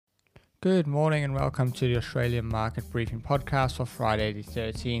Good morning and welcome to the Australian Market Briefing Podcast for Friday the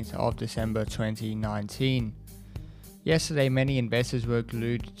 13th of December 2019. Yesterday, many investors were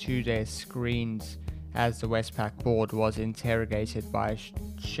glued to their screens as the Westpac board was interrogated by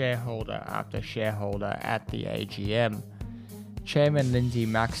shareholder after shareholder at the AGM. Chairman Lindsay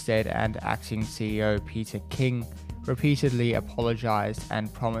Maxted and Acting CEO Peter King repeatedly apologised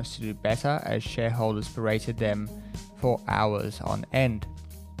and promised to do better as shareholders berated them for hours on end.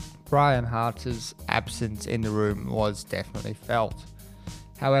 Brian Hartz's absence in the room was definitely felt.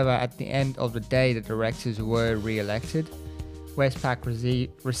 However, at the end of the day, the directors were re-elected. Westpac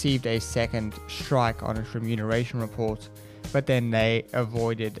received a second strike on its remuneration report, but then they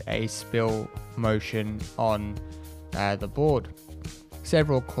avoided a spill motion on the board.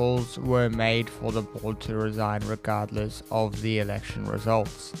 Several calls were made for the board to resign regardless of the election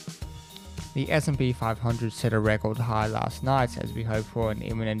results. The S&P 500 set a record high last night as we hope for an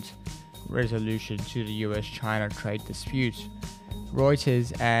imminent resolution to the US-China trade dispute.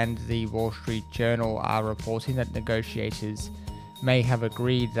 Reuters and the Wall Street Journal are reporting that negotiators may have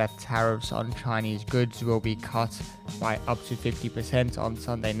agreed that tariffs on Chinese goods will be cut by up to 50% on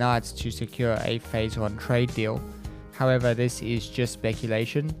Sunday nights to secure a Phase 1 trade deal. However, this is just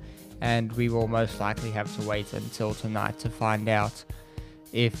speculation, and we will most likely have to wait until tonight to find out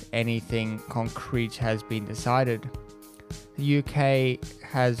if anything concrete has been decided. The UK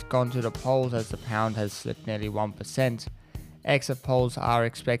has gone to the polls as the pound has slipped nearly 1%. Exit polls are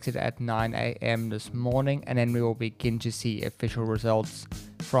expected at 9 a.m. this morning, and then we will begin to see official results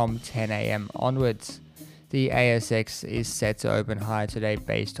from 10 a.m. onwards. The ASX is set to open higher today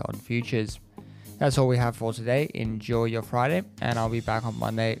based on futures. That's all we have for today. Enjoy your Friday, and I'll be back on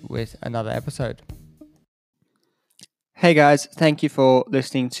Monday with another episode. Hey guys, thank you for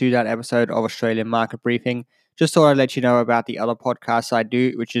listening to that episode of Australian Market Briefing. Just thought I'd let you know about the other podcast I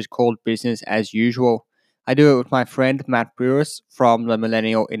do, which is called Business as Usual. I do it with my friend Matt Brewis from the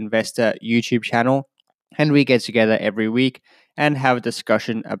Millennial Investor YouTube channel, and we get together every week and have a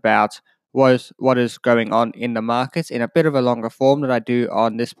discussion about what is going on in the markets in a bit of a longer form than I do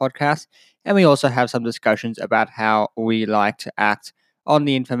on this podcast. And we also have some discussions about how we like to act on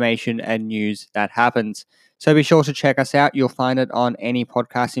the information and news that happens. So be sure to check us out. You'll find it on any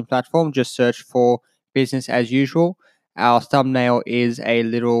podcasting platform. Just search for Business as Usual. Our thumbnail is a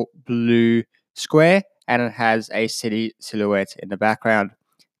little blue square and it has a city silhouette in the background.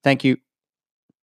 Thank you.